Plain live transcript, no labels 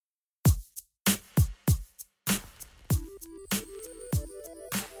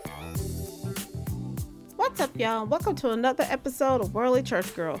What's up, y'all? Welcome to another episode of Worldly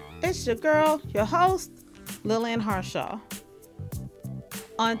Church Girl. It's your girl, your host, Lillian Harshaw.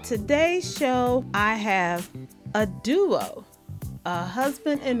 On today's show, I have a duo, a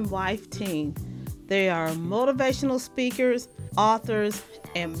husband and wife team. They are motivational speakers, authors,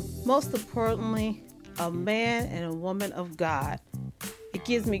 and most importantly, a man and a woman of God. It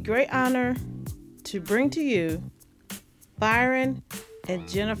gives me great honor to bring to you Byron and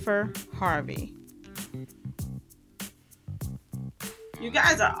Jennifer Harvey. You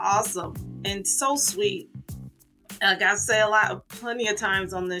guys are awesome and so sweet. Like I say plenty of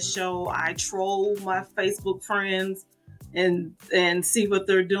times on this show, I troll my Facebook friends and see what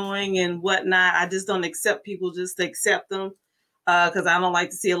they're doing and whatnot. I just don't accept people just to accept them because I don't like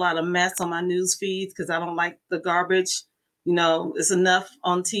to see a lot of mess on my news feeds because I don't like the garbage. You know, it's enough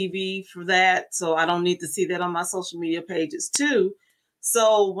on TV for that. So I don't need to see that on my social media pages too.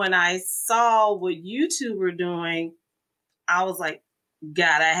 So when I saw what you two were doing, I was like,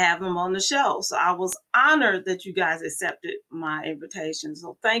 gotta have them on the show. So I was honored that you guys accepted my invitation.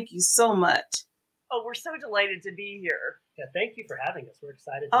 So thank you so much. Oh, we're so delighted to be here. Yeah, thank you for having us. We're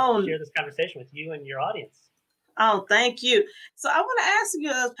excited to share this conversation with you and your audience. Oh, thank you. So I want to ask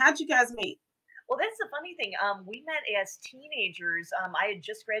you, how'd you guys meet? Well, that's the funny thing. We met as teenagers. I had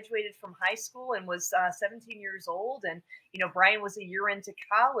just graduated from high school and was 17 years old. And, Brian was a year into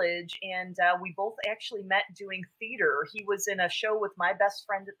college. And we both actually met doing theater. He was in a show with my best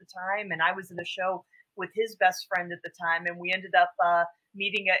friend at the time. And I was in a show with his best friend at the time. And we ended up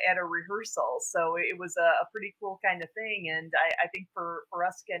meeting at a rehearsal. So it was a pretty cool kind of thing. And I think for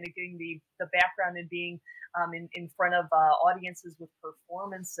us kind of getting the background and being in front of audiences with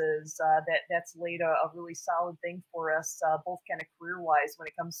performances, that's laid a really solid thing for us, both kind of career-wise when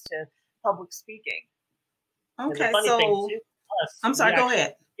it comes to public speaking. Okay, so I'm sorry, go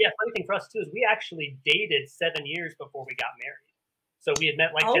ahead. Yeah, funny thing for us too is we actually dated 7 years before we got married. So we had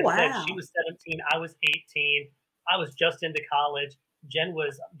met, like Jen said, she was 17, I was 18, I was just into college, Jen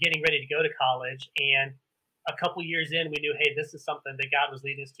was getting ready to go to college, and a couple years in, we knew, hey, this is something that God was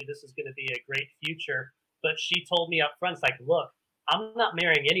leading us to. This is going to be a great future. But she told me up front, it's like, look, I'm not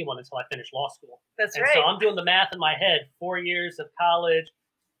marrying anyone until I finish law school. That's right. So I'm doing the math in my head, 4 years of college,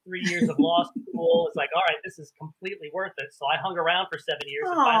 3 years of law school. It's like, all right, this is completely worth it. So I hung around for 7 years.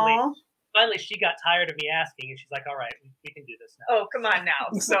 Aww. And finally she got tired of me asking, and she's like, all right, we can do this now. Oh, come on now.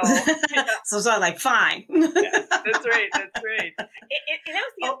 So so I'm like, fine. Yeah, that's right. And that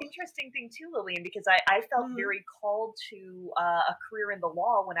was the interesting thing too, Lillian, because I felt very called to a career in the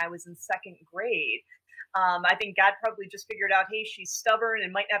law when I was in second grade. I think God probably just figured out, hey, she's stubborn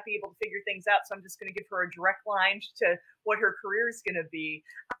and might not be able to figure things out, so I'm just going to give her a direct line to what her career is going to be.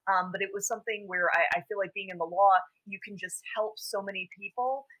 But it was something where I feel like being in the law, you can just help so many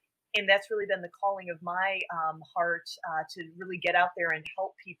people. And that's really been the calling of my heart to really get out there and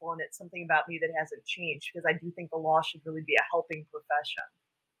help people. And it's something about me that hasn't changed because I do think the law should really be a helping profession.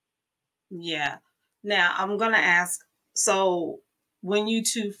 Yeah. Now, I'm going to ask, so when you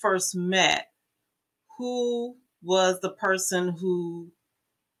two first met, who was the person who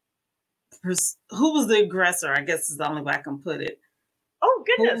was the aggressor? I guess is the only way I can put it. Oh,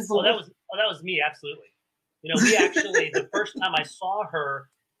 goodness. That was me. Absolutely. We actually, the first time I saw her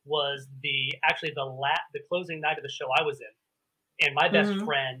was the closing night of the show I was in. And my best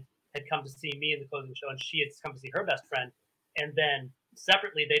friend had come to see me in the closing show, and she had come to see her best friend. And then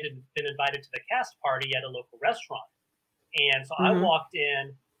separately, they'd been invited to the cast party at a local restaurant. And so I walked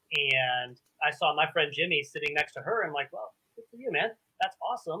in, and I saw my friend Jimmy sitting next to her. And I'm like, well, good for you, man. That's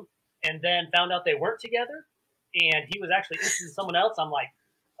awesome. And then found out they weren't together, and he was actually interested in someone else. I'm like,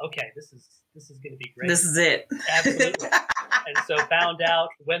 okay, this is going to be great. This is it. Absolutely. And so found out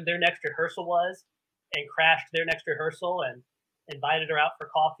when their next rehearsal was, and crashed their next rehearsal, and invited her out for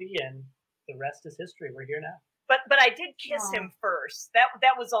coffee, and the rest is history. We're here now. But I did kiss him first.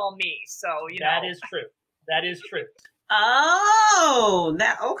 That was all me. So that is true. That is true. Oh,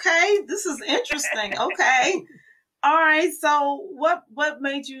 okay. This is interesting. Okay. All right. So what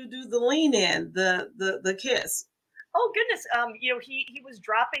made you do the lean in, the kiss? Oh goodness. He was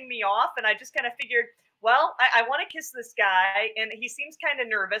dropping me off, and I just kind of figured, well, I want to kiss this guy, and he seems kind of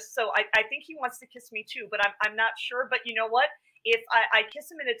nervous, so I think he wants to kiss me too, but I'm not sure. But you know what? If I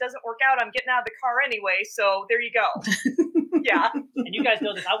kiss him and it doesn't work out, I'm getting out of the car anyway. So there you go. Yeah. And you guys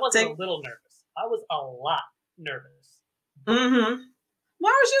know this. I wasn't a little nervous. I was a lot nervous. Mm-hmm.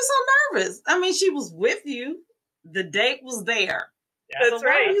 Why was you so nervous? I mean, she was with you. The date was there. Yeah. That's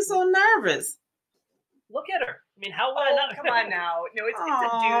right. Why were you so nervous? Look at her. I mean, how would I not? Come on now. No, it's a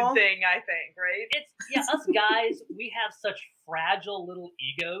dude thing, I think, right? Us guys, we have such fragile little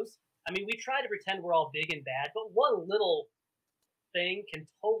egos I mean, we try to pretend we're all big and bad, but one little thing can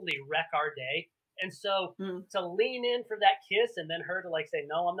totally wreck our day. And so Mm. to lean in for that kiss and then her to like say,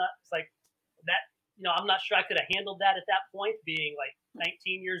 no, I'm not, it's like that, I'm not sure I could have handled that at that point, being like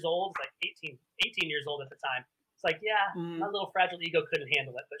 19 years old, it's like 18 years old at the time. It's like, yeah, my little fragile ego couldn't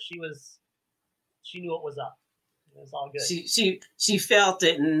handle it, but she knew what was up. It was all good. She felt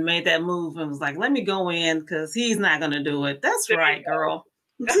it and made that move and was like, let me go in because he's not going to do it. That's right, girl.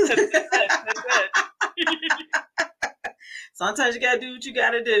 That's it. Sometimes you got to do what you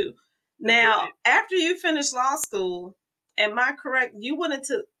got to do. Now, after you finished law school, am I correct? You went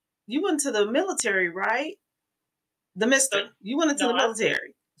into the military, right? You went into the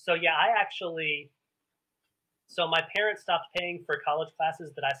military. So yeah, so my parents stopped paying for college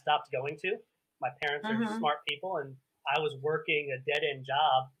classes that I stopped going to. My parents are smart people, and I was working a dead-end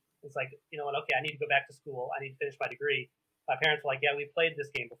job. It's like, okay, I need to go back to school. I need to finish my degree. My parents were like, yeah, we played this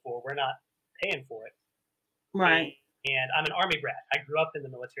game before. We're not paying for it. Right. And I'm an Army brat. I grew up in the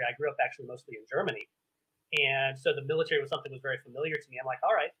military. I grew up actually mostly in Germany. And so the military was something that was very familiar to me. I'm like,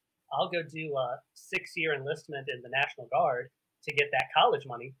 all right, I'll go do a 6-year enlistment in the National Guard to get that college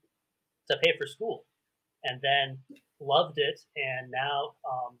money to pay for school. And then loved it. And now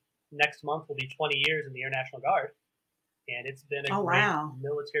next month will be 20 years in the Air National Guard. And it's been a great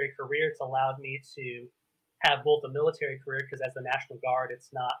military career. It's allowed me to have both a military career, because as the National Guard, it's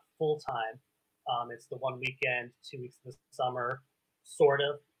not full-time. It's the 1 weekend, 2 weeks in the summer, sort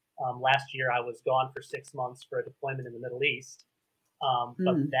of. Last year, I was gone for 6 months for a deployment in the Middle East.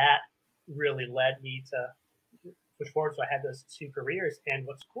 But that really led me to push forward. So I had those two careers. And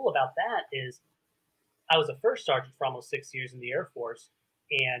what's cool about that is I was a first sergeant for almost 6 years in the Air Force.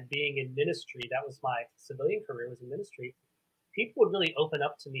 And being in ministry, that was my civilian career, was in ministry. People would really open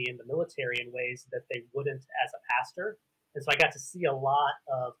up to me in the military in ways that they wouldn't as a pastor. And so I got to see a lot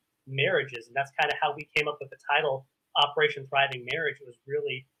of marriages. And that's kind of how we came up with the title Operation Thriving Marriage. It was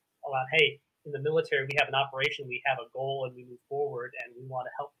really about, hey, in the military, we have an operation, we have a goal, and we move forward, and we want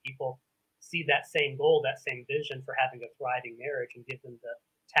to help people see that same goal, that same vision for having a thriving marriage, and give them the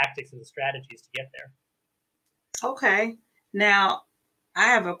tactics and the strategies to get there. Okay. Now, I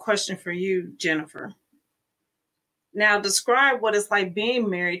have a question for you, Jennifer. Now, describe what it's like being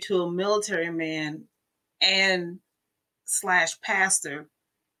married to a military man and / pastor,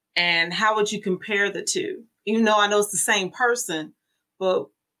 and how would you compare the two? Even though I know it's the same person, but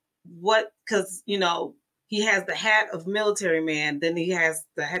because, he has the hat of military man, then he has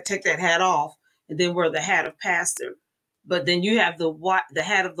take that hat off and then wear the hat of pastor. But then you have the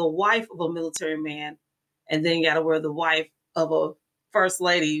hat of the wife of a military man, and then you got to wear the wife of a first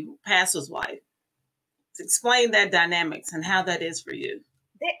lady, pastor's wife. Explain that dynamics and how that is for you.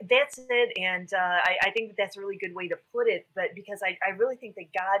 That's it. And I think that's a really good way to put it. But because I really think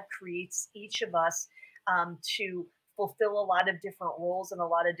that God creates each of us to fulfill a lot of different roles and a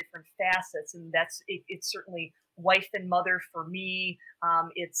lot of different facets. And it's certainly wife and mother for me.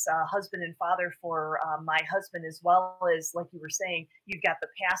 It's husband and father for my husband, as well as, like you were saying, you've got the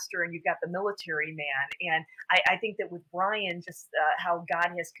pastor and you've got the military man. And I think that with Brian, just how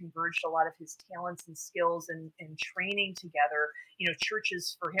God has converged a lot of his talents and skills and training together,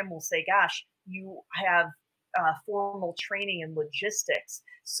 churches for him will say, gosh, you have formal training in logistics,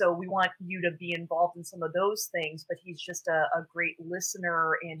 so we want you to be involved in some of those things. But he's just a great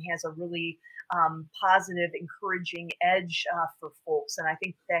listener and has a really positive, encouraging edge for folks. And I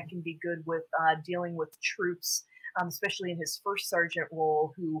think that can be good with dealing with troops, especially in his first sergeant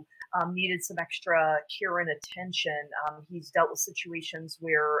role, who needed some extra care and attention. He's dealt with situations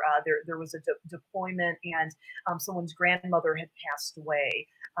where there was a deployment and someone's grandmother had passed away.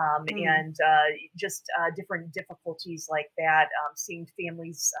 And just different difficulties like that, seeing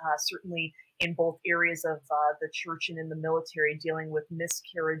families certainly in both areas of the church and in the military, dealing with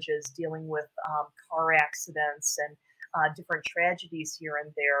miscarriages, dealing with car accidents and different tragedies here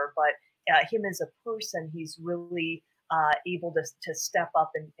and there. But him as a person, he's really able to step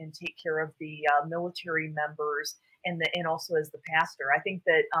up and take care of the military members and also as the pastor. I think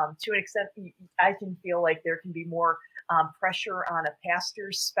that to an extent, I can feel like there can be more pressure on a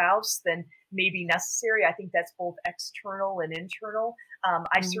pastor's spouse than maybe necessary. I think that's both external and internal.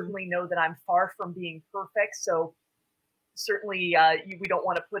 I certainly know that I'm far from being perfect, so certainly we don't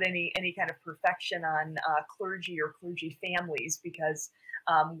want to put any kind of perfection on clergy or clergy families, because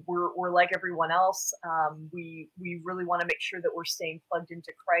we're like everyone else. We really want to make sure that we're staying plugged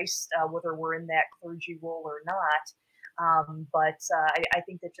into Christ, whether we're in that clergy role or not. But I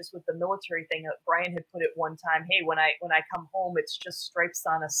think that just with the military thing, Brian had put it one time, hey, when I come home, it's just stripes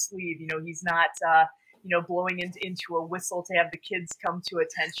on a sleeve. He's not blowing into a whistle to have the kids come to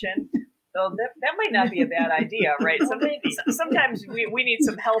attention. So that might not be a bad idea, right? Sometimes we need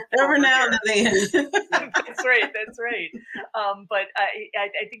some help. Every now and then. That's right. But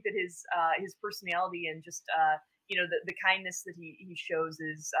I think that his personality and just the kindness that he shows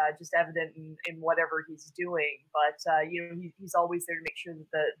is just evident in whatever he's doing. But he's always there to make sure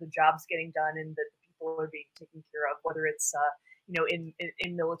that the job's getting done and that the people are being taken care of, whether it's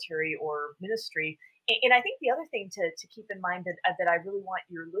in military or ministry. And I think the other thing to keep in mind that I really want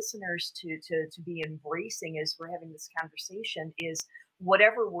your listeners to be embracing as we're having this conversation is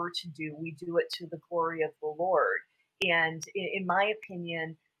whatever we're to do, we do it to the glory of the Lord. And in my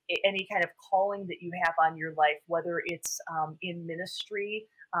opinion, any kind of calling that you have on your life, whether it's in ministry,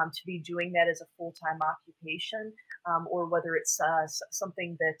 to be doing that as a full-time occupation, or whether it's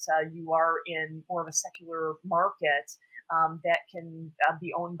something that you are in more of a secular market, that can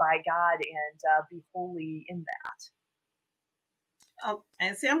be owned by God and be holy in that. Oh,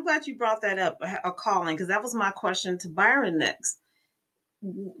 and see, I'm glad you brought that up, a calling, because that was my question to Byron next.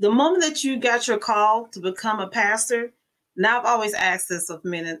 The moment that you got your call to become a pastor, now I've always asked this of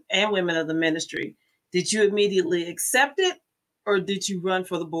men and women of the ministry, did you immediately accept it, or did you run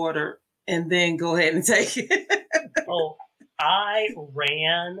for the border and then go ahead and take it? Oh, I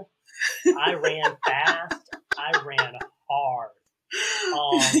ran fast. I ran hard.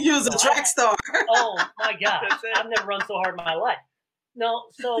 You was a track star. Oh my gosh. I've never run so hard in my life. No,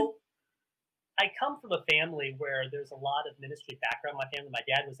 so I come from a family where there's a lot of ministry background. My family, my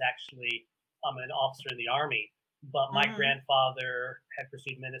dad was actually an officer in the Army, but my grandfather had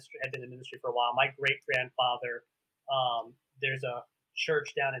pursued ministry, had been in ministry for a while. My great grandfather, there's a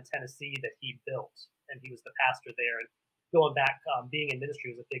church down in Tennessee that he built, and he was the pastor there. And going back, being in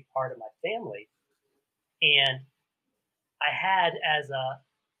ministry was a big part of my family. And I had, as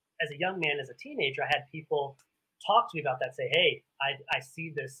a young man, as a teenager, I had people talk to me about that, say, hey, I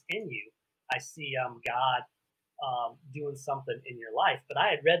see this in you. I see God doing something in your life. But I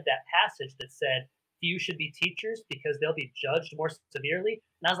had read that passage that said, few should be teachers because they'll be judged more severely.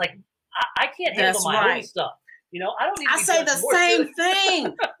 And I was like, I can't handle my own stuff. I don't need to be say the same severely.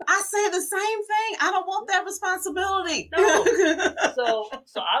 thing. I say the same thing. I don't want that responsibility. No.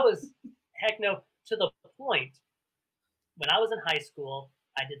 So I was, heck no, to the point, when I was in high school,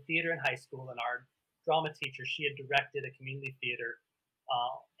 I did theater in high school, and our drama teacher, she had directed a community theater,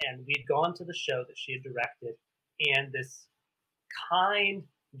 and we'd gone to the show that she had directed, and this kind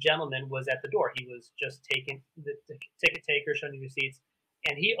gentleman was at the door. He was just taking the ticket taker, showing you receipts,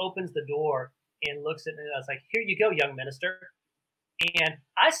 and he opens the door and looks at me, and I was like, here you go, young minister. And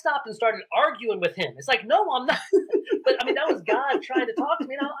I stopped and started arguing with him. It's like, no, I'm not. But I mean, that was God trying to talk to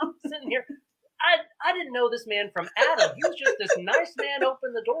me. And I'm sitting here. I didn't know this man from Adam. He was just this nice man,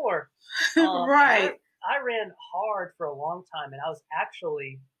 opened the door. Right. I ran hard for a long time. And I was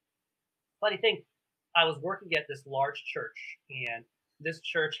actually, funny thing, I was working at this large church. And this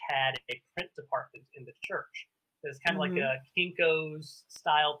church had a print department in the church. It was kind of like a Kinko's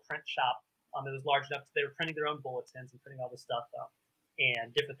style print shop. It was large enough. They were printing their own bulletins and printing all this stuff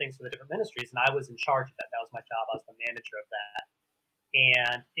and different things for the different ministries. And I was in charge of that. That was my job. I was the manager of that.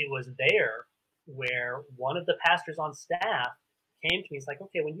 And it was there where one of the pastors on staff came to me. He's like,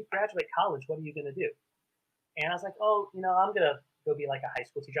 okay, when you graduate college, what are you going to do? And I was like, oh, I'm going to go be like a high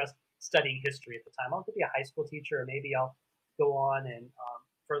school teacher. I was studying history at the time. I'll go be a high school teacher, or maybe I'll go on and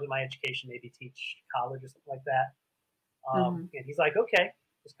further my education, maybe teach college or something like that. And he's like, okay,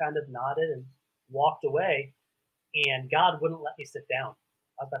 just kind of nodded and walked away. And God wouldn't let me sit down.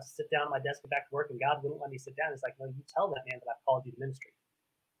 I was about to sit down at my desk and back to work, and God wouldn't let me sit down. He's like, no, you tell that man that I've called you to ministry.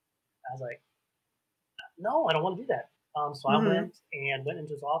 I was like, no, I don't want to do that. So I went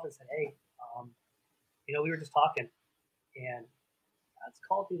into his office and said, hey, we were just talking, and God's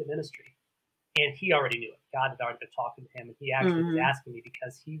called me to ministry. And he already knew it. God had already been talking to him, and he actually was asking me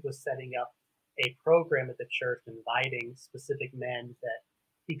because he was setting up a program at the church, inviting specific men that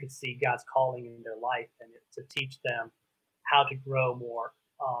he could see God's calling in their life, and to teach them how to grow more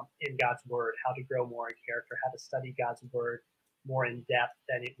in God's word, how to grow more in character, how to study God's word more in depth.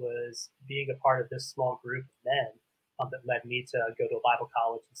 Than it was being a part of this small group of men that led me to go to a Bible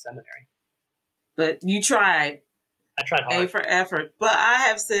college and seminary. But you tried. I tried hard. A for effort. But I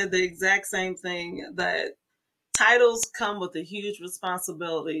have said the exact same thing, that titles come with a huge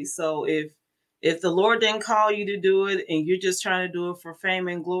responsibility. So if the Lord didn't call you to do it and you're just trying to do it for fame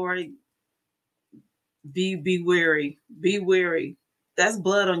and glory, be wary. Be wary. That's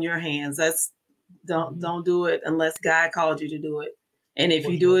blood on your hands. Don't do it unless God called you to do it. And if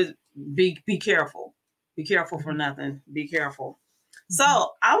you do it, be careful. Be careful for nothing. Be careful. So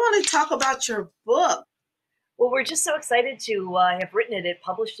I want to talk about your book. Well, we're just so excited to have written it. It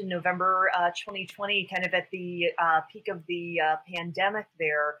published in November 2020, kind of at the peak of the pandemic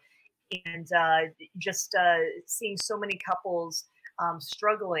there. And just seeing so many couples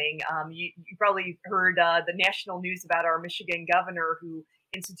struggling. You probably heard the national news about our Michigan governor who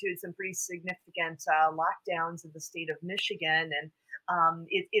instituted some pretty significant lockdowns in the state of Michigan. And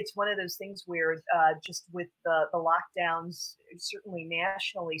it's one of those things where just with the lockdowns, certainly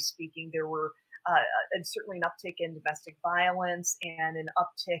nationally speaking, there were and certainly an uptick in domestic violence and an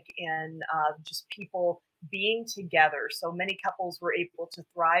uptick in just people being together. So many couples were able to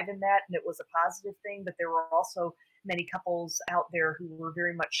thrive in that, and it was a positive thing. But there were also many couples out there who were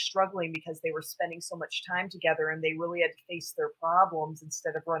very much struggling because they were spending so much time together and they really had to face their problems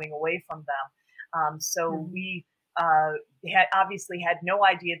instead of running away from them. So we obviously had no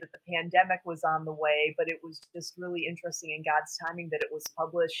idea that the pandemic was on the way, but it was just really interesting in God's timing that it was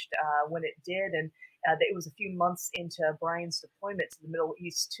published when it did, and that it was a few months into Brian's deployment to the Middle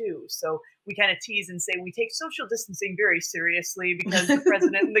East too. So we kind of tease and say we take social distancing very seriously because the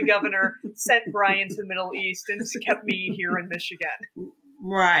president and the governor sent Brian to the Middle East and kept me here in Michigan.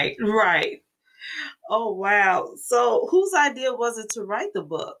 Right. Oh, wow. So whose idea was it to write the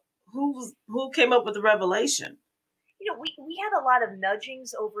book? Who came up with the revelation? We had a lot of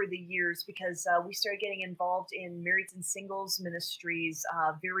nudgings over the years because we started getting involved in marrieds and singles ministries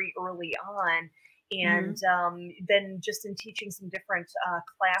very early on. And then just in teaching some different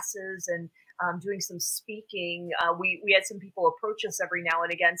classes and doing some speaking, we had some people approach us every now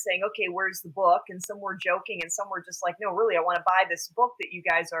and again saying, okay, where's the book? And some were joking and some were just like, no, really, I want to buy this book that you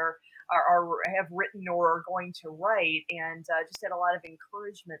guys have written or are going to write. And just had a lot of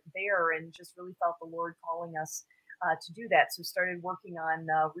encouragement there and just really felt the Lord calling us to do that. So started working on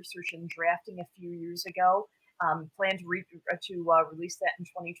research and drafting a few years ago. Planned to release that in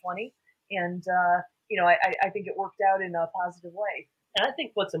 2020. And, I think it worked out in a positive way. And I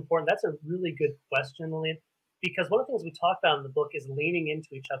think what's important, that's a really good question, Lillian, because one of the things we talk about in the book is leaning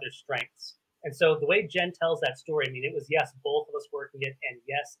into each other's strengths. And so the way Jen tells that story, I mean, it was, yes, both of us working it, and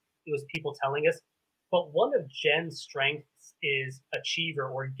yes, it was people telling us. But one of Jen's strengths is achiever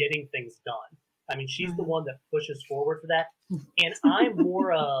or getting things done. I mean, she's the one that pushes forward for that. And I'm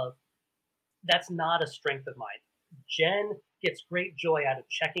more of, that's not a strength of mine. Jen gets great joy out of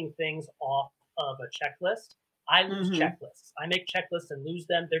checking things off of a checklist. I lose checklists. I make checklists and lose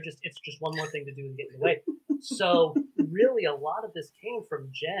them. It's just one more thing to do and get in the way. So really a lot of this came from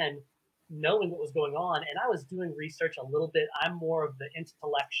Jen knowing what was going on. And I was doing research a little bit. I'm more of the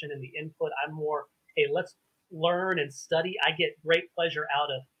intellection and the input. I'm more, hey, let's learn and study. I get great pleasure out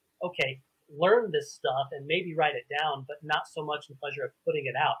of, okay, learn this stuff and maybe write it down, but not so much the pleasure of putting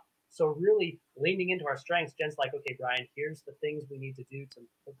it out. So really leaning into our strengths, Jen's like, okay, Brian, here's the things we need to do to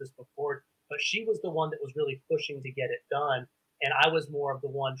put this book forward. But she was the one that was really pushing to get it done. And I was more of the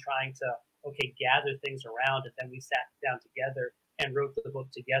one trying to, okay, gather things around. And then we sat down together and wrote the book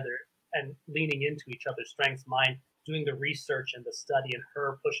together and leaning into each other's strengths, mine doing the research and the study and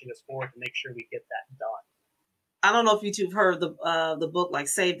her pushing us forward to make sure we get that done. I don't know if you two have heard the book like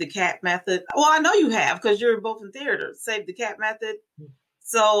Save the Cat Method. Well, I know you have because you're both in theater. Save the Cat Method.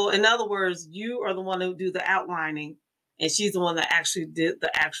 So in other words, you are the one who do the outlining and she's the one that actually did the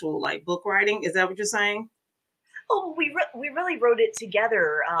actual like book writing. Is that what you're saying? Oh, we really wrote it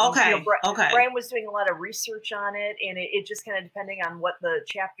together. Okay. Brian was doing a lot of research on it, and it just kind of depending on what the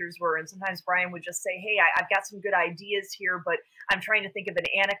chapters were. And sometimes Brian would just say, "Hey, I've got some good ideas here, but I'm trying to think of an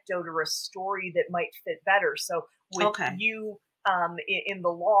anecdote or a story that might fit better." So with you in the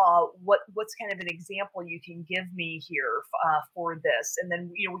law, what's kind of an example you can give me here for this? And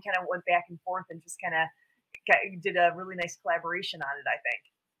then we kind of went back and forth and just kind of did a really nice collaboration on it, I think.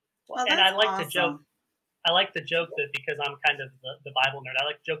 Well, and I like to joke. I like to joke that because I'm kind of the Bible nerd, I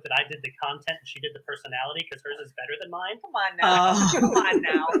like to joke that I did the content and she did the personality because hers is better than mine. Come on now. Come on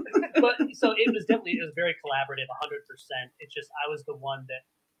now. But so it was very collaborative, 100%. It's just I was the one that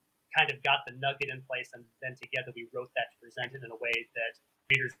kind of got the nugget in place, and then together we wrote that to present it in a way that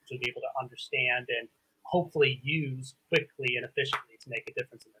readers would be able to understand and hopefully use quickly and efficiently to make a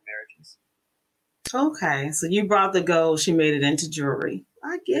difference in their marriages. Okay, so you brought the gold, she made it into jewelry.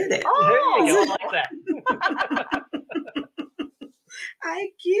 I get it. Oh, there you go. I like that.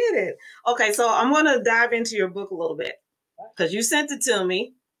 I get it. Okay, so I'm going to dive into your book a little bit because you sent it to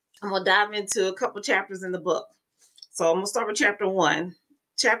me. I'm going to dive into a couple chapters in the book. So I'm going to start with chapter 1.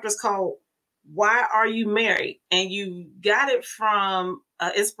 Chapter's called Why Are You Married? And you got it from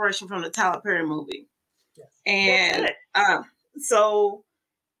inspiration from the Tyler Perry movie. Yes. And so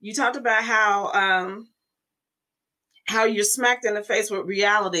you talked about how you're smacked in the face with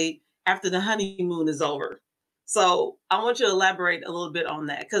reality after the honeymoon is over. So I want you to elaborate a little bit on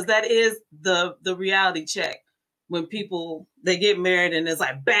that, because that is the reality check when people they get married and it's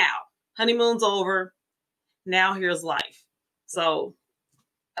like, bow, honeymoon's over. Now here's life. So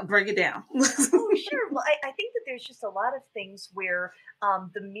break it down. Oh, sure. Well, I think that there's just a lot of things where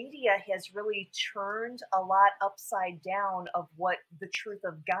the media has really turned a lot upside down of what the truth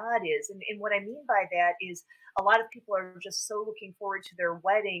of God is. And what I mean by that is a lot of people are just so looking forward to their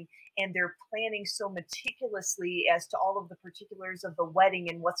wedding and they're planning so meticulously as to all of the particulars of the wedding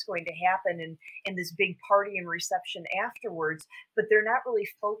and what's going to happen and this big party and reception afterwards. But they're not really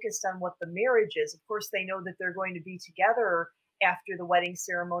focused on what the marriage is. Of course, they know that they're going to be together after the wedding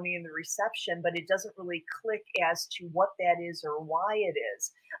ceremony and the reception, but it doesn't really click as to what that is or why it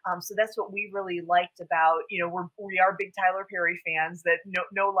is. So that's what we really liked about, we are big Tyler Perry fans, that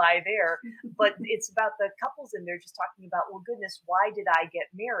no lie there, but it's about the couples in there just talking about, well, goodness, why did I get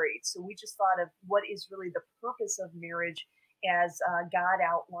married? So we just thought of what is really the purpose of marriage as God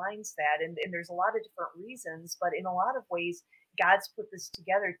outlines that. And there's a lot of different reasons, but in a lot of ways, God's put this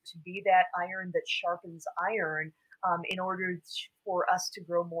together to be that iron that sharpens iron, in order for us to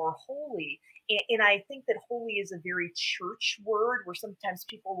grow more holy. And I think that holy is a very church word, where sometimes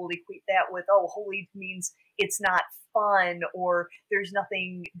people will equate that with, oh, holy means it's not fun, or there's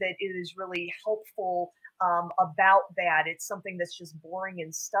nothing that is really helpful about that. It's something that's just boring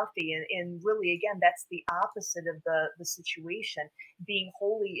and stuffy. And really, again, that's the opposite of the situation. Being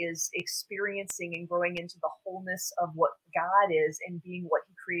holy is experiencing and growing into the wholeness of what God is and being what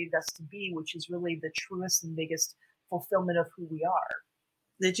He created us to be, which is really the truest and biggest fulfillment of who we are.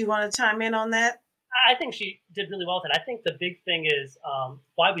 Did you want to chime in on that? I think she did really well with it. I think the big thing is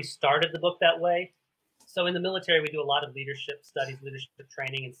why we started the book that way. So in the military, we do a lot of leadership studies, leadership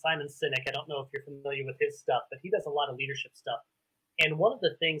training, and Simon Sinek, I don't know if you're familiar with his stuff, but he does a lot of leadership stuff. And one of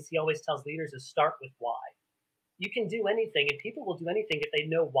the things he always tells leaders is start with why. You can do anything, and people will do anything if they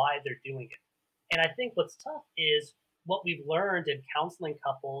know why they're doing it. And I think what's tough is what we've learned in counseling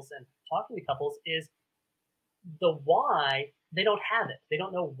couples and talking to couples is the why, they don't have it. They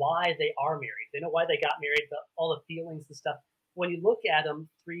don't know why they are married. They know why they got married, but all the feelings and stuff. When you look at them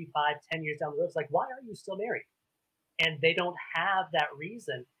 3, 5, 10 years down the road, it's like, why are you still married? And they don't have that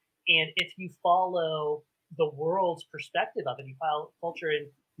reason. And if you follow the world's perspective of it, you follow culture in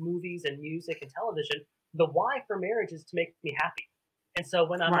movies and music and television, the why for marriage is to make me happy. And so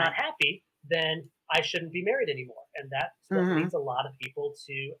when I'm not happy, then I shouldn't be married anymore. And that's what leads a lot of people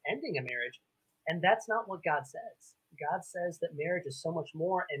to ending a marriage. And that's not what God says. God says that marriage is so much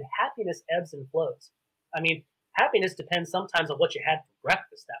more, and happiness ebbs and flows. I mean, happiness depends sometimes on what you had for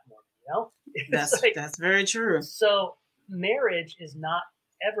breakfast that morning, That's very true. So marriage is not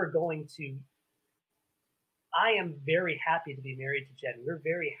ever going to... I am very happy to be married to Jen. We're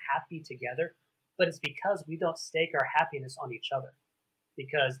very happy together, but it's because we don't stake our happiness on each other.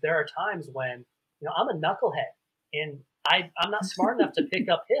 Because there are times when, I'm a knucklehead, and I'm not smart enough to pick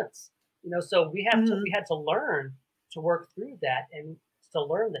up hints. So we had to learn to work through that, and to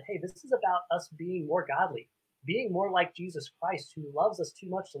learn that, hey, this is about us being more godly, being more like Jesus Christ, who loves us too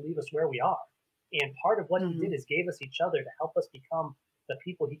much to leave us where we are. And part of what He did is gave us each other to help us become the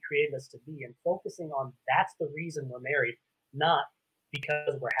people He created us to be, and focusing on that's the reason we're married, not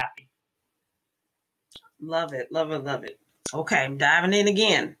because we're happy. Love it, love it, love it. Okay, I'm diving in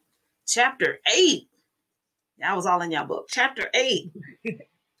again. Chapter 8. That was all in your book. Chapter 8.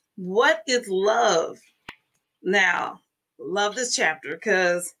 What is love? Now, love this chapter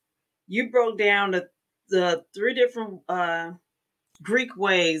because you broke down the 3 different Greek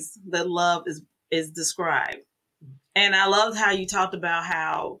ways that love is described. And I loved how you talked about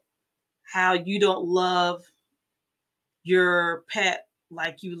how you don't love your pet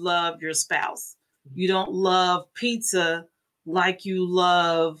like you love your spouse. You don't love pizza like you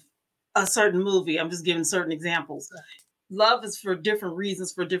love a certain movie. I'm just giving certain examples. Love is for different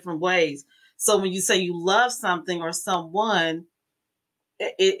reasons, for different ways. So when you say you love something or someone,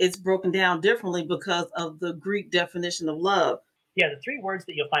 it's broken down differently because of the Greek definition of love. Yeah, the 3 words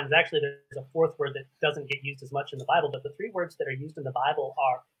that you'll find is actually, there's a 4th word that doesn't get used as much in the Bible, but the 3 words that are used in the Bible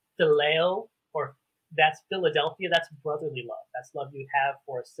are phileo, or that's Philadelphia, that's brotherly love. That's love you would have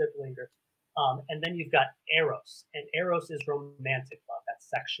for a sibling. And then you've got eros, and eros is romantic love. That's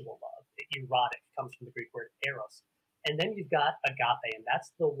sexual love. Erotic comes from the Greek word eros. And then you've got agape, and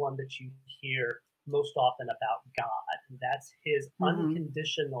that's the one that you hear most often about God. And that's His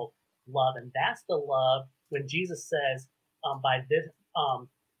unconditional love. And that's the love when Jesus says, by this,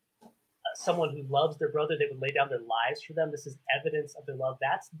 someone who loves their brother, they would lay down their lives for them. This is evidence of their love.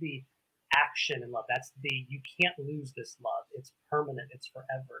 That's the action in love. That's you can't lose this love. It's permanent. It's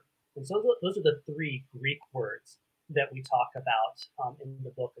forever. And so those are the three Greek words that we talk about in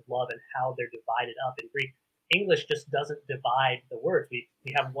the book of love and how they're divided up in Greek. English just doesn't divide the words. We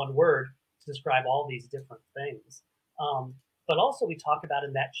have one word to describe all these different things. But also we talk about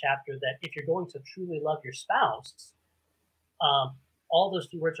in that chapter that if you're going to truly love your spouse, all those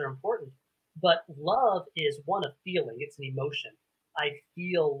three words are important. But love is one of feeling. It's an emotion. I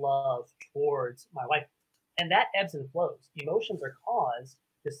feel love towards my wife. And that ebbs and flows. Emotions are caused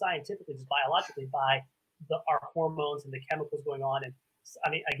just scientifically, just biologically, by our hormones and the chemicals going on. And I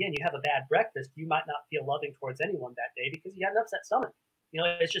mean, again, you have a bad breakfast, you might not feel loving towards anyone that day because you had an upset stomach.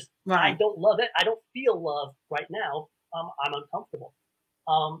 It's just, right. I don't love it. I don't feel love right now. I'm uncomfortable.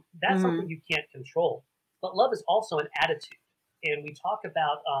 That's something you can't control. But love is also an attitude. And we talk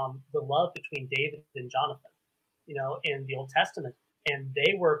about the love between David and Jonathan, in the Old Testament. And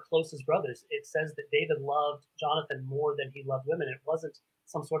they were close as brothers. It says that David loved Jonathan more than he loved women. It wasn't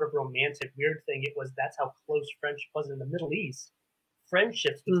some sort of romantic, weird thing. It was, that's how close friendship was in the Middle East.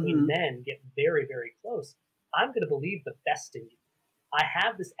 Friendships between men get very, very close. I'm going to believe the best in you. I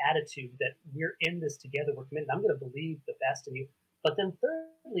have this attitude that we're in this together, we're committed. I'm going to believe the best in you. But then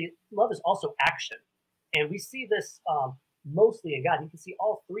thirdly, love is also action. And we see this mostly in God. You can see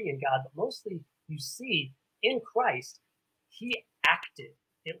all three in God, but mostly you see in Christ, he acted.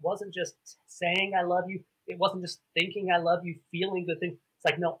 It wasn't just saying I love you. It wasn't just thinking I love you, feeling good things. It's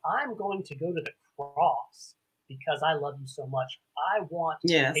like, no, I'm going to go to the cross because I love you so much. I want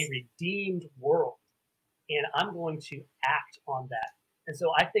a redeemed world, and I'm going to act on that. And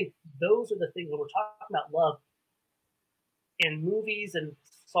so I think those are the things when we're talking about love in movies and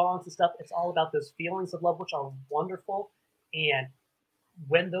songs and stuff, it's all about those feelings of love, which are wonderful. And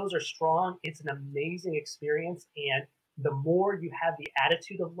when those are strong, it's an amazing experience. And the more you have the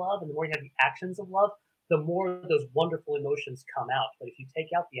attitude of love and the more you have the actions of love, the more those wonderful emotions come out. But if you take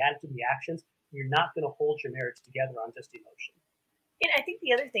out the attitude and the actions, you're not going to hold your marriage together on just emotion. And I think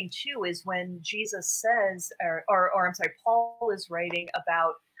the other thing too is when Jesus says, or I'm sorry, Paul is writing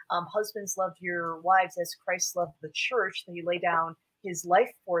about husbands, love your wives as Christ loved the church, that he laid down his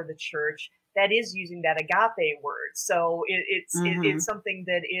life for the church. That is using that agape word. So it's something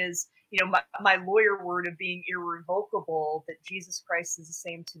that is, my lawyer word of being irrevocable, that Jesus Christ is the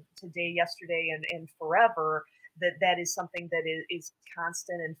same today, yesterday, and forever. That is something that is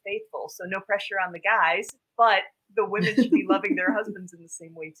constant and faithful. So no pressure on the guys, but the women should be loving their husbands in the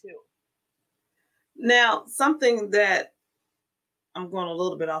same way too. Now, something that I'm going a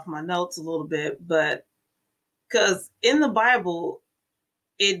little bit off my notes a little bit, but because in the Bible,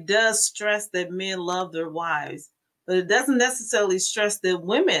 it does stress that men love their wives, but it doesn't necessarily stress that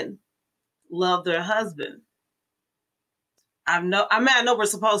women love their husband. I know we're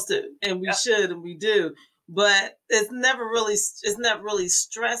supposed to, and we should, and we do, but it's never really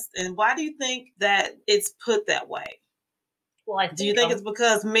stressed. And why do you think that it's put that way? Well, do you think it's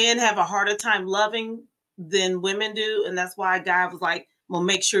because men have a harder time loving than women do, and that's why God was like, "Well,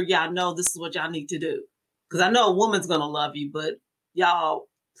 make sure y'all know this is what y'all need to do," because I know a woman's gonna love you, but y'all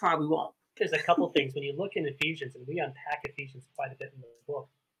probably won't. There's a couple things when you look in Ephesians, and we unpack Ephesians quite a bit in the book.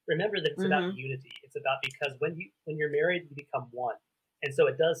 Remember that it's about unity. It's about, because when you're married, you become one, and so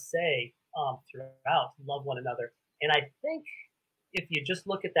it does say throughout, love one another. And I think if you just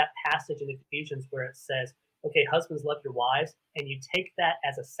look at that passage in Ephesians where it says, okay, husbands, love your wives, and you take that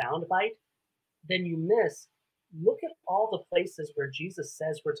as a soundbite, then you look at all the places where Jesus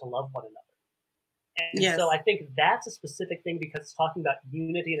says we're to love one another. And so I think that's a specific thing because it's talking about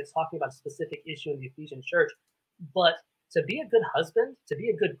unity and it's talking about a specific issue in the Ephesian church. But to be a good husband, to be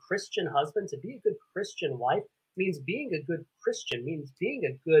a good Christian husband, to be a good Christian wife means being a good Christian, means being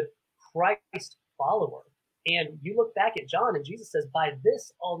a good Christ follower. And you look back at John and Jesus says, by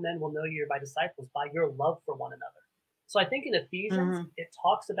this all men will know you're my disciples, by your love for one another. So I think in Ephesians, it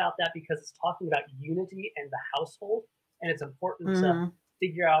talks about that because it's talking about unity and the household. And it's important to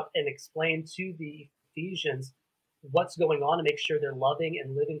figure out and explain to the Ephesians what's going on to make sure they're loving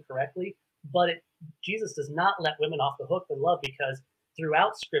and living correctly. But Jesus does not let women off the hook for love, because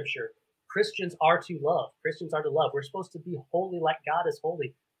throughout Scripture, Christians are to love. Christians are to love. We're supposed to be holy like God is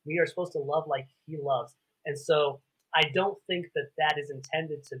holy. We are supposed to love like he loves. And so I don't think that is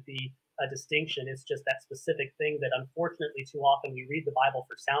intended to be a distinction. It's just that specific thing that unfortunately too often we read the Bible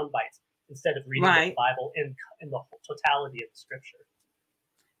for sound bites instead of reading the Bible in the totality of the Scripture.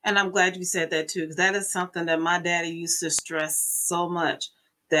 And I'm glad you said that too, because that is something that my daddy used to stress so much,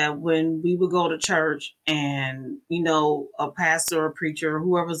 that when we would go to church and, a pastor or preacher or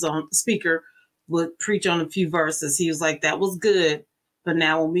whoever's on the speaker would preach on a few verses, he was like, that was good. But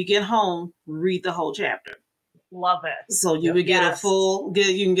now when we get home, read the whole chapter. Love it. So you Yep. would get a Yes.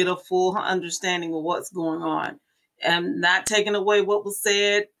 you can get a full understanding of what's going on, and not taking away what was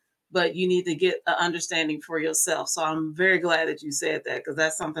said, but you need to get an understanding for yourself. So I'm very glad that you said that, because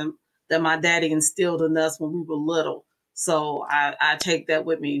that's something that my daddy instilled in us when we were little. So I take that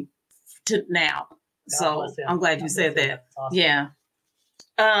with me to now. God So bless him. I'm glad you God said bless him. that. That's awesome.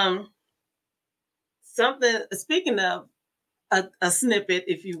 Yeah. Something, speaking of a snippet,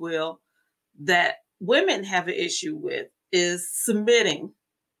 if you will, that women have an issue with is submitting.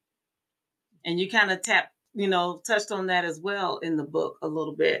 And you kind of touched on that as well in the book a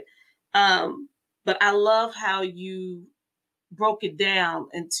little bit. But I love how you broke it down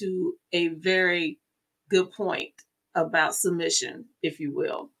into a very good point about submission, if you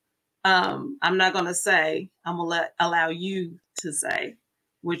will. I'm not going to say, I'm going to allow you to say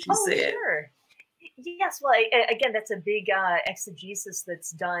what you Oh, said. sure. Yes, well, again, that's a big exegesis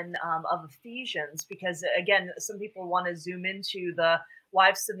that's done of Ephesians, because again, some people want to zoom into the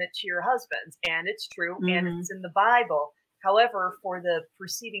wives submit to your husbands, and it's true, and Mhm. it's in the Bible. However, for the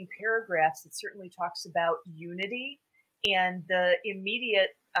preceding paragraphs, it certainly talks about unity, and the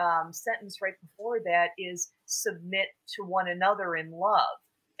immediate sentence right before that is submit to one another in love.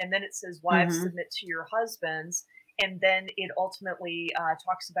 And then it says, wives, Mhm. submit to your husbands. And then it ultimately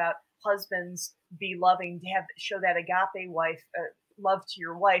talks about husbands be loving, to show that agape wife love to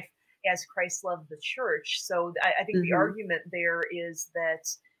your wife as Christ loved the church. So I think the Mhm. argument there is that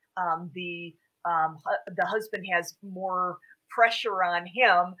the husband has more pressure on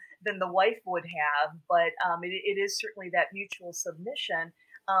him than the wife would have, but it is certainly that mutual submission.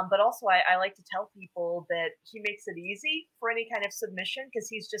 But also, I like to tell people that he makes it easy for any kind of submission, because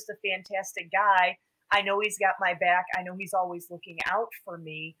he's just a fantastic guy. I know he's got my back. I know he's always looking out for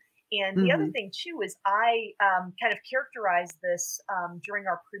me. And the other Mhm. thing, too, is I kind of characterized this during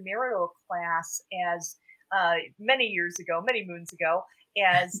our premarital class as many years ago, many moons ago,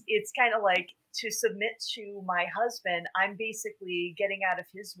 as it's kind of like, to submit to my husband, I'm basically getting out of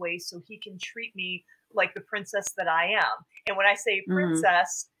his way so he can treat me like the princess that I am. And when I say Mhm.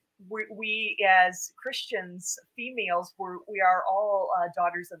 princess, we as Christians, females, we are all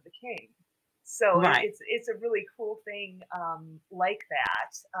daughters of the King. So Right. it's a really cool thing like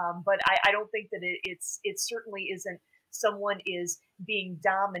that. But I don't think that it certainly isn't someone is being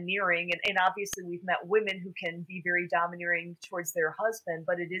domineering, and obviously we've met women who can be very domineering towards their husband,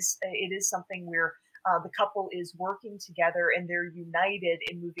 but it is something where the couple is working together and they're united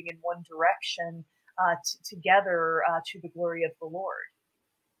in moving in one direction together to the glory of the Lord.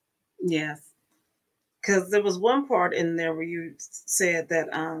 Yes. Because there was one part in there where you said that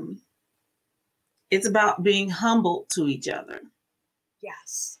it's about being humble to each other.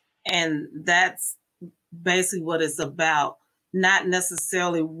 Yes. And that's basically what it's about. Not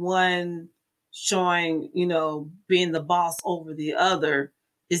necessarily one showing, being the boss over the other.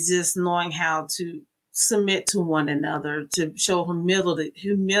 It's just knowing how to submit to one another, to show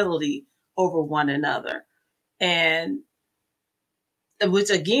humility over one another. And which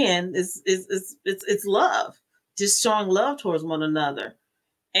again is it's love, just showing love towards one another.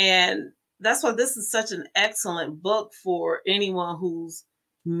 And that's why this is such an excellent book for anyone who's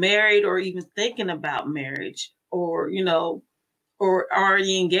married or even thinking about marriage, or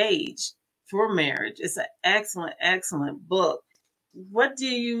already engaged for marriage. It's an excellent book. What do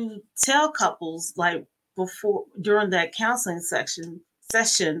you tell couples, like, during that counseling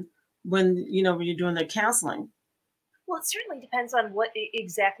session, when you're doing their counseling? Well, it certainly depends on what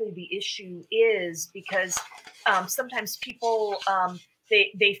exactly the issue is, because sometimes people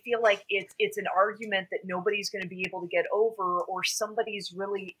they feel like it's an argument that nobody's going to be able to get over, or somebody's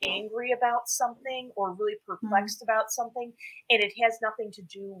really angry about something or really perplexed about something, and it has nothing to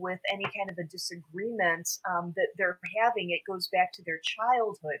do with any kind of a disagreement that they're having. It goes back to their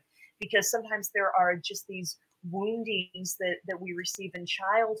childhood, because sometimes there are just these woundings that we receive in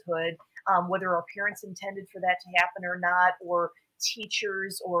childhood, whether our parents intended for that to happen or not, or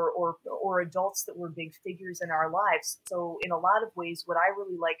teachers or adults that were big figures in our lives. So in a lot of ways, what I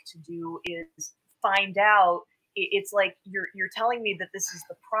really like to do is find out. It's like you're telling me that this is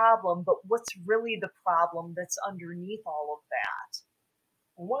the problem, but what's really the problem that's underneath all of that?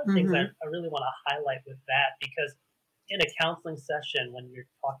 One of the things I really want to highlight with that, because in a counseling session, when you're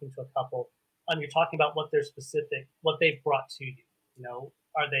talking to a couple, you're talking about what they've brought to you.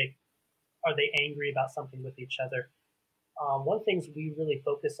 Are they angry about something with each other? One of the things we really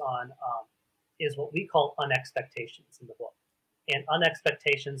focus on is what we call unexpectations in the book. And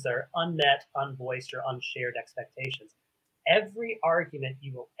unexpectations are unmet, unvoiced, or unshared expectations. Every argument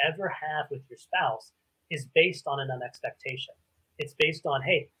you will ever have with your spouse is based on an unexpectation. It's based on,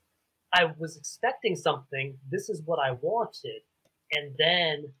 hey, I was expecting something. This is what I wanted. And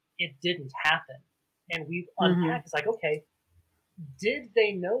then it didn't happen. And we've unpacked, it's like, okay, did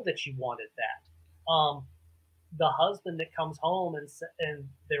they know that you wanted that? The husband that comes home and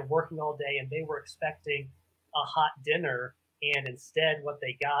they're working all day and they were expecting a hot dinner, and instead what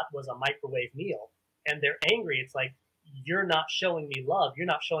they got was a microwave meal, and they're angry. It's like, you're not showing me love. You're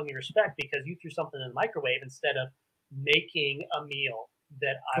not showing me respect because you threw something in the microwave instead of making a meal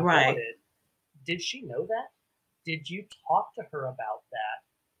that I wanted. Did she know that? Did you talk to her about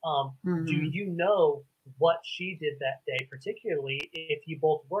that? Do you know what she did that day, particularly if you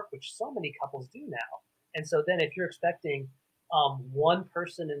both work, which so many couples do now? And so then if you're expecting one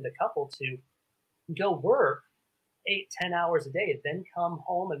person in the couple to go work 8-10 hours a day, then come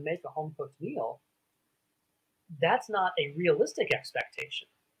home and make a home cooked meal, that's not a realistic expectation.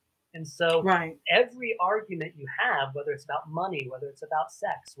 And so every argument you have, whether it's about money, whether it's about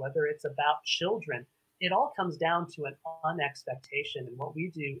sex, whether it's about children, it all comes down to an unexpectation. And what we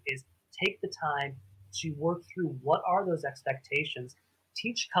do is take the time to work through what are those expectations,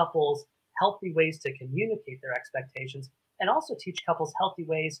 teach couples healthy ways to communicate their expectations, and also teach couples healthy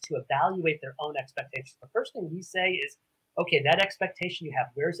ways to evaluate their own expectations. The first thing we say is, okay, that expectation you have,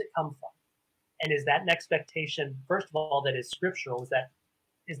 where does it come from? And is that an expectation, first of all, that is scriptural?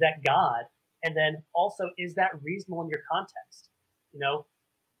 Is that God? And then also, is that reasonable in your context? You know,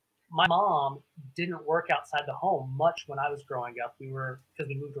 my mom didn't work outside the home much when I was growing up. Because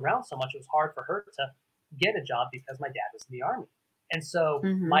we moved around so much, it was hard for her to get a job because my dad was in the Army. And so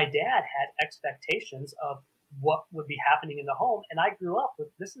my dad had expectations of what would be happening in the home. And I grew up with,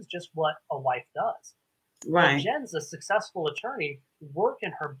 this is just what a wife does. Well, Jen's a successful attorney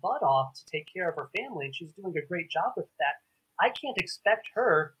working her butt off to take care of her family, and she's doing a great job with that. I can't expect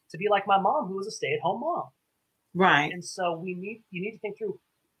her to be like my mom, who was a stay-at-home mom. Right. And so you need to think through,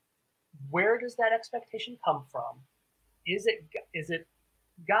 where does that expectation come from? Is it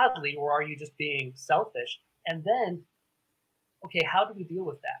godly, or are you just being selfish? And then, okay, how do we deal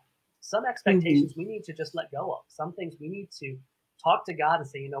with that? Some expectations we need to just let go of. Some things we need to talk to God and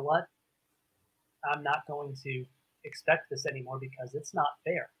say, you know what? I'm not going to expect this anymore because it's not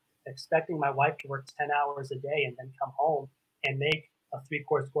fair. Expecting my wife to work 10 hours a day and then come home and make a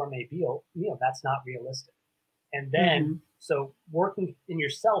 3-course gourmet meal, that's not realistic. And then, so working in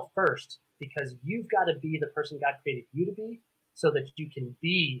yourself first, because you've got to be the person God created you to be so that you can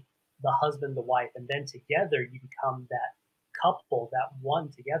be the husband, the wife, and then together you become that couple, that one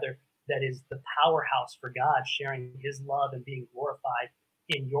together that is the powerhouse for God, sharing his love and being glorified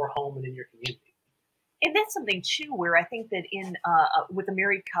in your home and in your community. And that's something too, where I think that in with a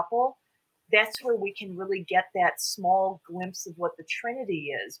married couple, that's where we can really get that small glimpse of what the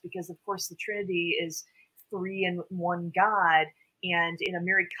Trinity is, because of course the Trinity is 3 in one God, and in a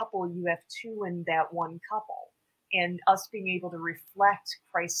married couple you have 2 in that one couple. And us being able to reflect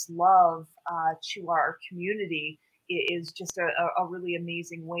Christ's love to our community is just a really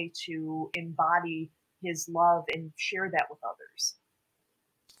amazing way to embody his love and share that with others.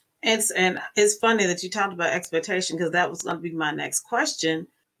 It's funny that you talked about expectation, because that was going to be my next question.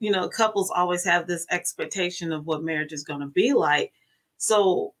 Couples always have this expectation of what marriage is going to be like.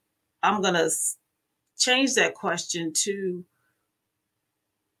 So I'm going to change that question to,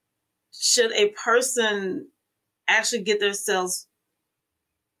 should a person actually get themselves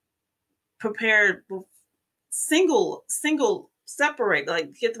prepared, separate,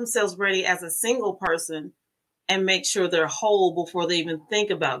 like get themselves ready as a single person and make sure they're whole before they even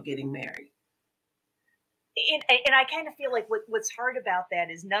think about getting married? And I kind of feel like what's hard about that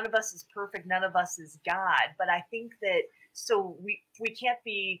is none of us is perfect, none of us is God. But I think that, so we can't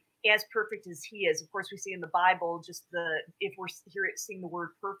be as perfect as he is. Of course, we see in the Bible, if we're seeing the word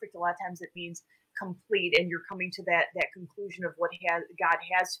perfect, a lot of times it means complete, and you're coming to that conclusion of what God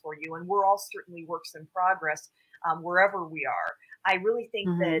has for you. And we're all certainly works in progress wherever we are. I really think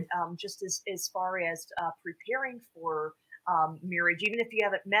that just as far as preparing for marriage, even if you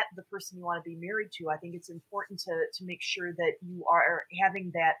haven't met the person you want to be married to, I think it's important to make sure that you are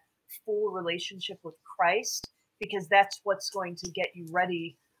having that full relationship with Christ, because that's what's going to get you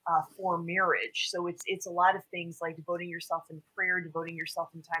ready for marriage. So it's a lot of things like devoting yourself in prayer, devoting yourself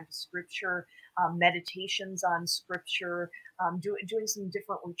in time to scripture, meditations on scripture, doing some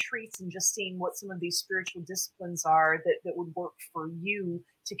different retreats, and just seeing what some of these spiritual disciplines are that would work for you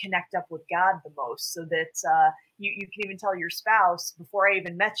to connect up with God the most, so that you can even tell your spouse, before I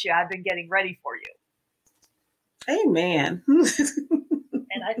even met you, I've been getting ready for you. Amen.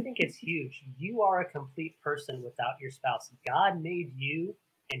 And I think it's huge. You are a complete person without your spouse. God made you,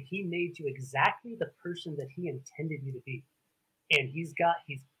 and he made you exactly the person that he intended you to be. And he's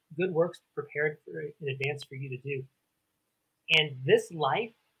good works prepared in advance for you to do. And this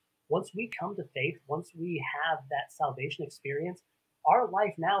life, once we come to faith, once we have that salvation experience, our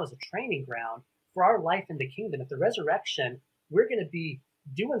life now is a training ground for our life in the kingdom. At the resurrection, we're going to be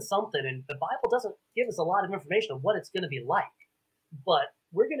doing something, and the Bible doesn't give us a lot of information on what it's going to be like, but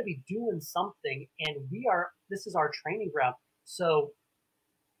we're going to be doing something, and this is our training ground. So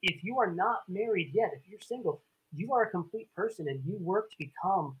if you are not married yet, if you're single, you are a complete person, and you work to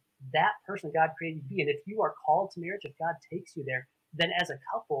become that person God created you to be. And if you are called to marriage, if God takes you there, then as a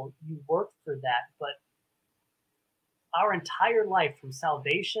couple, you work for that. But our entire life, from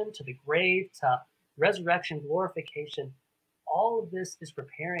salvation to the grave to resurrection, glorification, all of this is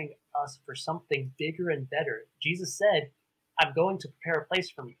preparing us for something bigger and better. Jesus said, I'm going to prepare a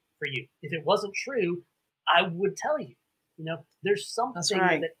place for you. If it wasn't true, I would tell you. There's something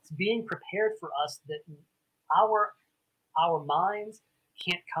that's being prepared for us that our minds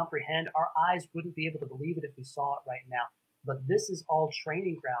can't comprehend. Our eyes wouldn't be able to believe it if we saw it right now. But this is all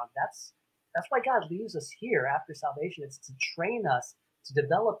training ground. That's why God leaves us here after salvation. It's to train us, to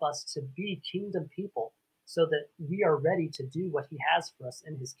develop us to be kingdom people, so that we are ready to do what he has for us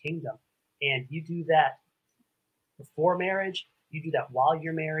in his kingdom. And you do that before marriage, you do that while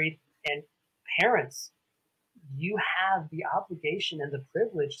you're married. And parents, you have the obligation and the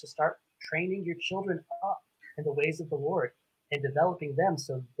privilege to start training your children up in the ways of the Lord and developing them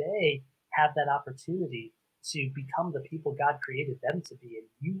so they have that opportunity to become the people God created them to be.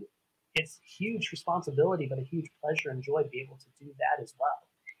 And it's huge responsibility, but a huge pleasure and joy to be able to do that as well.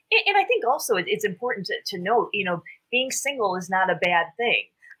 And I think also it's important to note, being single is not a bad thing.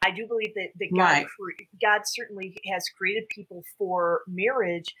 I do believe that God certainly has created people for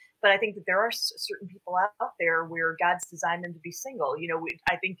marriage, but I think that there are certain people out there where God's designed them to be single.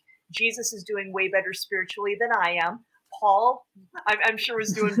 I think Jesus is doing way better spiritually than I am. Paul, I'm sure,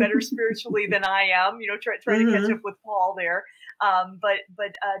 was doing better spiritually than I am. Trying to catch up with Paul there.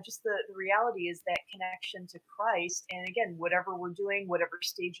 But just the reality is that connection to Christ. And again, whatever we're doing, whatever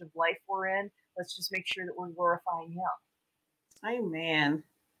stage of life we're in, let's just make sure that we're glorifying him. Amen.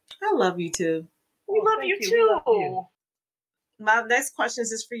 I love you too. We love you too. My next question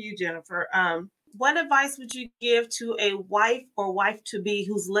is for you, Jennifer. What advice would you give to a wife or wife-to-be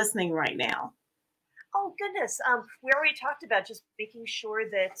who's listening right now? Oh, goodness. We already talked about just making sure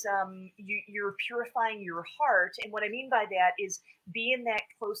that you're purifying your heart. And what I mean by that is be in that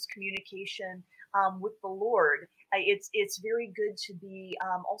close communication with the Lord. It's very good to be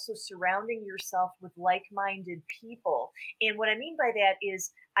also surrounding yourself with like-minded people. And what I mean by that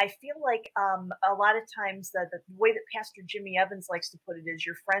is I feel like a lot of times the way that Pastor Jimmy Evans likes to put it is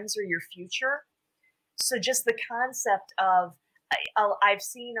your friends are your future. So just the concept of I've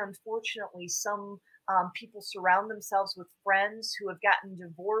seen, unfortunately, some people surround themselves with friends who have gotten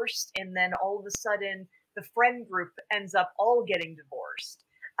divorced, and then all of a sudden the friend group ends up all getting divorced.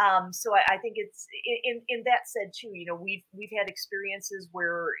 So I think it's in that said too, we've had experiences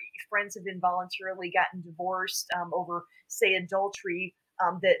where friends have involuntarily gotten divorced over, say, adultery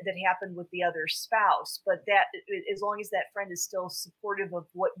that happened with the other spouse. But that, as long as that friend is still supportive of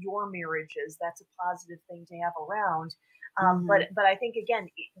what your marriage is, that's a positive thing to have around. But I think, again,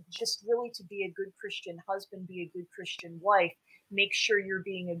 just really to be a good Christian husband, be a good Christian wife, make sure you're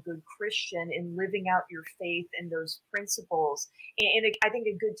being a good Christian and living out your faith and those principles. And I think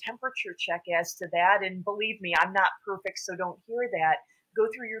a good temperature check as to that, and believe me, I'm not perfect, so don't hear that. Go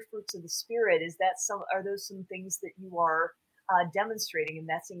through your fruits of the Spirit. Are those some things that you are demonstrating? And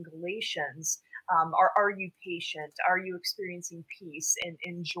that's in Galatians. Are you patient? Are you experiencing peace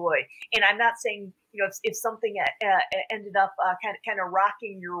and joy? And I'm not saying, if something ended up kind of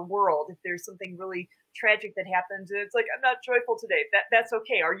rocking your world, if there's something really tragic that happens, and it's like, I'm not joyful today, that's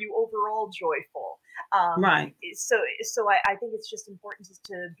okay. Are you overall joyful? Right. So I think it's just important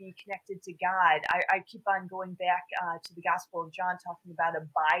to be connected to God. I keep on going back to the Gospel of John, talking about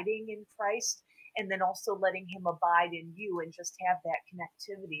abiding in Christ, and then also letting him abide in you, and just have that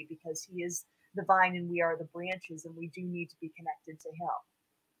connectivity, because he is the vine and we are the branches, and we do need to be connected to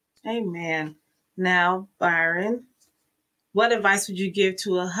him. Amen. Now, Byron, what advice would you give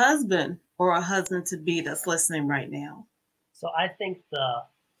to a husband or a husband-to-be that's listening right now? So I think the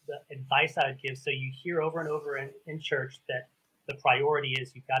advice I would give, so you hear over and over in church that the priority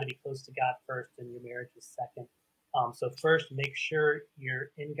is you've got to be close to God first and your marriage is second. So first, make sure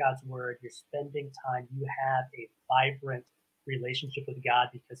you're in God's word, you're spending time, you have a vibrant relationship with God,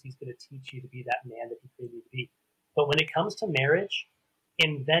 because he's going to teach you to be that man that he created you to be. But when it comes to marriage,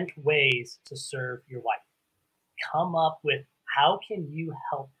 invent ways to serve your wife. Come up with, how can you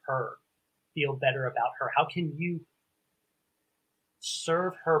help her feel better about her? How can you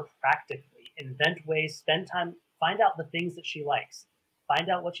serve her practically, invent ways, spend time, find out the things that she likes, find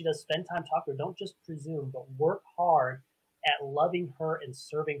out what she does, spend time talking to her. Don't just presume, but work hard at loving her and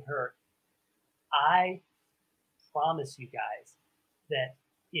serving her. I promise you guys that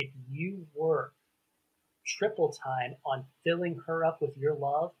if you work triple time on filling her up with your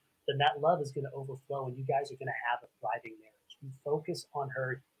love, then that love is going to overflow and you guys are going to have a thriving marriage. You focus on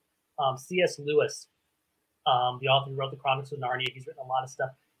her. C.S. Lewis, the author who wrote the Chronicles of Narnia, he's written a lot of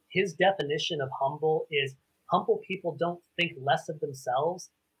stuff. His definition of humble is humble people don't think less of themselves,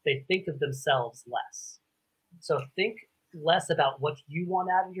 they think of themselves less. So think less about what you want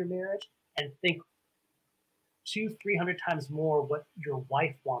out of your marriage and think 200-300 times more what your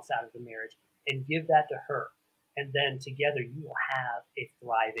wife wants out of the marriage and give that to her. And then together you will have a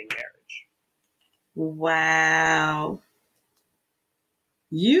thriving marriage. Wow.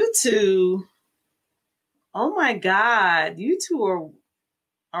 You two, oh my God, you two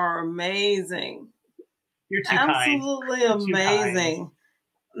are amazing. You're too Absolutely kind. amazing.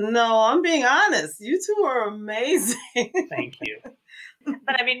 No, I'm being honest. You two are amazing. Thank you.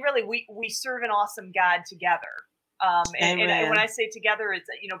 But I mean, really, we serve an awesome God together. And when I say together, it's,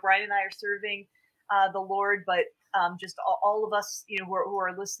 Brian and I are serving the Lord, but just all of us, who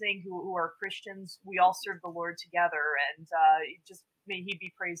are listening, who are Christians, we all serve the Lord together, and just may He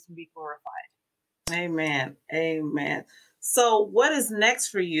be praised and be glorified. Amen. Amen. So what is next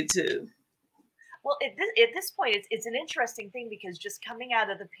for you two? Well, at this point, it's an interesting thing because just coming out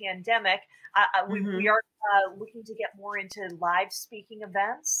of the pandemic, we are looking to get more into live speaking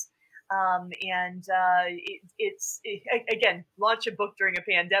events. Again, launch a book during a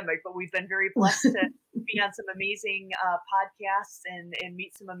pandemic, but we've been very blessed to be on some amazing podcasts and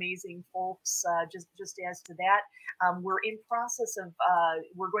meet some amazing folks. Just as to that, we're in process of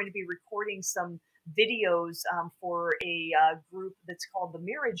we're going to be recording some videos for a group that's called the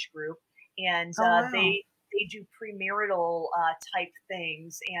Marriage Group, and they do premarital type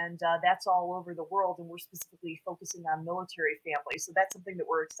things, and that's all over the world, and we're specifically focusing on military families. So that's something that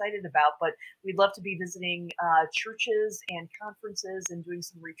we're excited about, but we'd love to be visiting churches and conferences and doing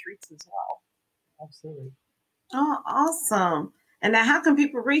some retreats as well. Absolutely. Oh, awesome. And now how can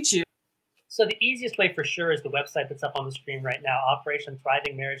people reach you? So the easiest way for sure is the website that's up on the screen right now,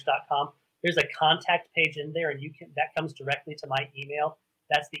 OperationThrivingMarriage.com. There's a contact page in there, and that comes directly to my email.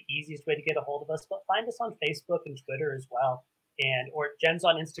 That's the easiest way to get a hold of us. But find us on Facebook and Twitter as well. Or Jen's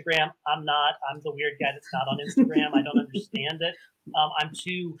on Instagram. I'm not. I'm the weird guy that's not on Instagram. I don't understand it.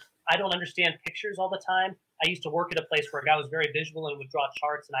 I don't understand pictures all the time. I used to work at a place where a guy was very visual and would draw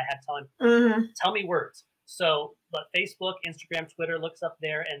charts, and I had to tell me words. So, but Facebook, Instagram, Twitter, looks up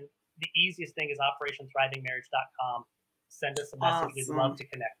there. And the easiest thing is OperationThrivingMarriage.com. Send us a message. Awesome. We'd love to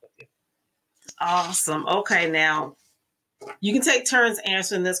connect with you. Awesome. Okay, now you can take turns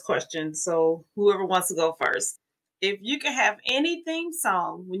answering this question. So whoever wants to go first. If you could have any theme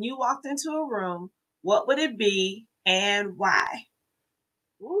song when you walked into a room, what would it be and why?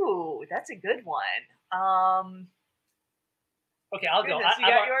 Ooh, that's a good one. Okay, I'll go. You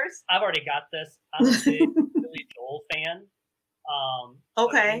got yours? I've already got this. I'm a big Billy Joel fan.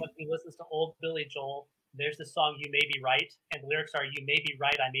 Okay. So anyone who listens to old Billy Joel, there's the song "You May Be Right," and the lyrics are "You may be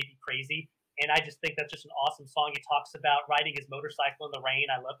right, I may be crazy." And I just think that's just an awesome song. He talks about riding his motorcycle in the rain.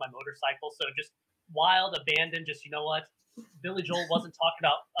 I love my motorcycle. So just wild, abandoned, just, you know what? Billy Joel wasn't talking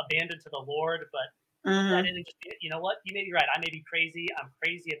about abandoned to the Lord, but that didn't just, you know what? You may be right. I may be crazy. I'm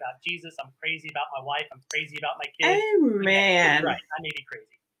crazy about Jesus. I'm crazy about my wife. I'm crazy about my kids. Amen. Right. I may be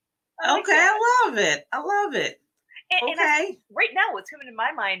crazy. Okay. I love it. I love it. And right now, what's coming to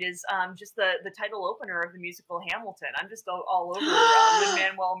my mind is just the title opener of the musical Hamilton. I'm just all over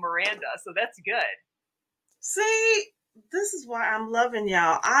Lin-Manuel Miranda, so that's good. See, this is why I'm loving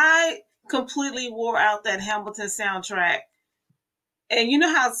y'all. I completely wore out that Hamilton soundtrack. And you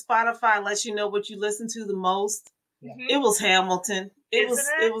know how Spotify lets you know what you listen to the most? Mm-hmm. It was Hamilton. It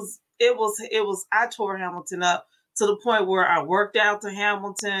was I tore Hamilton up to the point where I worked out to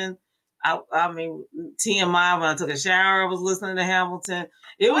Hamilton. I mean, TMI, when I took a shower, I was listening to Hamilton.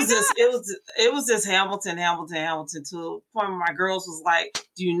 It was just Hamilton to the point where my girls was like,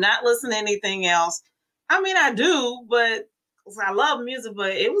 do you not listen to anything else? I mean, I do, but I love music,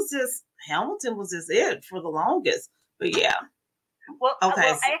 but it was just, Hamilton was just it for the longest. But yeah. Well,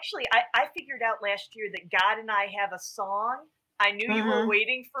 I figured out last year that God and I have a song. I knew you were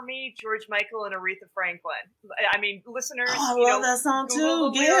waiting for me, George Michael and Aretha Franklin. I mean, listeners, I love that song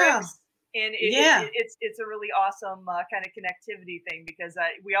Google too. the lyrics. And Yeah. it's a really awesome kind of connectivity thing, because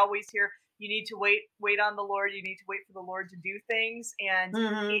we always hear you need to wait on the Lord. You need to wait for the Lord to do things, and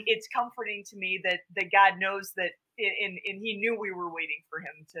Hmm. it's comforting to me that God knows that, and He knew we were waiting for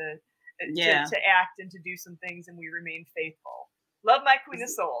Him Yeah. to act and to do some things, and we remain faithful. Love my Queen of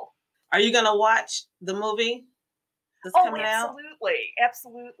Soul. Are you gonna watch the movie that's Oh, coming out?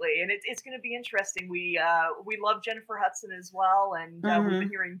 absolutely, and it's going to be interesting. We love Jennifer Hudson as well, and we've been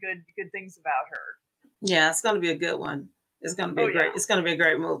hearing good things about her. Yeah, it's gonna be a good one. It's gonna be Oh, yeah. it's gonna be a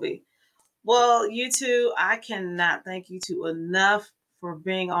great movie. Well, you two, I cannot thank you two enough for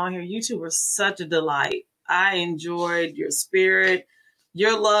being on here. You two were such a delight. I enjoyed your spirit.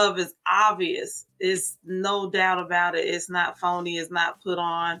 Your love is obvious. It's no doubt about it. It's not phony. It's not put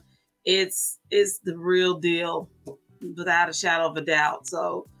on. It's the real deal, without a shadow of a doubt.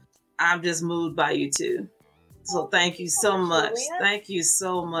 So I'm just moved by you two. So thank you so much. Thank you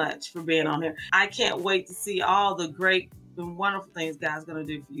so much for being on here. I can't wait to see all the great and wonderful things God's going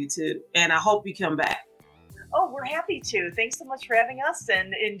to do for you too. And I hope you come back. Oh, we're happy to. Thanks so much for having us,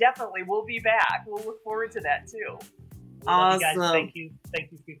 and definitely we'll be back. We'll look forward to that too. Awesome. You guys. Thank you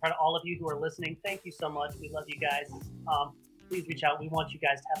for all of you who are listening. Thank you so much. We love you guys. Please reach out. We want you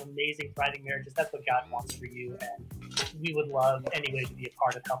guys to have amazing, thriving marriages. That's what God wants for you, and we would love any way to be a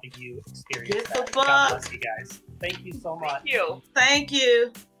part of helping you experience Get that. the book. God bless you guys. Thank you so much. Thank you. Thank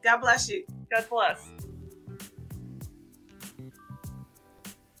you. God bless you. God bless.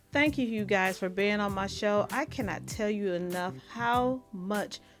 Thank you guys for being on my show. I cannot tell you enough how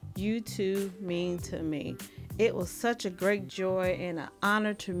much you two mean to me. It was such a great joy and an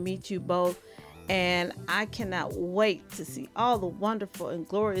honor to meet you both. And I cannot wait to see all the wonderful and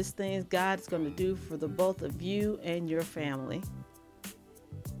glorious things God's going to do for the both of you and your family.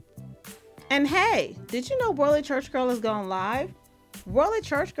 And hey, did you know Worldly Church Girl is going live? Worldly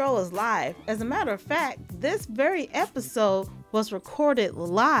Church Girl is live. As a matter of fact, this very episode was recorded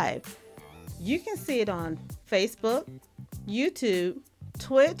live. You can see it on Facebook, YouTube,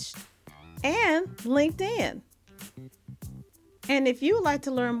 Twitch, and LinkedIn. And if you would like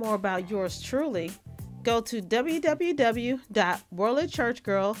to learn more about yours truly, go to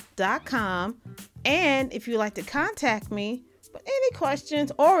www.worldlychurchgirl.com. And if you'd like to contact me with any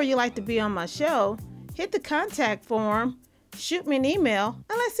questions, or you'd like to be on my show, hit the contact form, shoot me an email,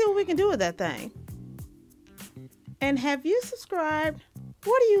 and let's see what we can do with that thing. And have you subscribed?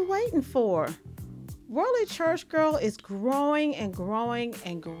 What are you waiting for? Worldly Church Girl is growing and growing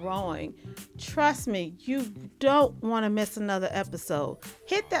and growing. Trust me, you don't want to miss another episode.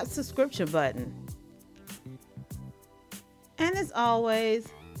 Hit that subscription button. And as always,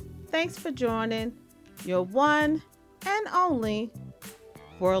 thanks for joining your one and only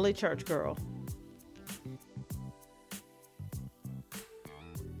Worldly Church Girl.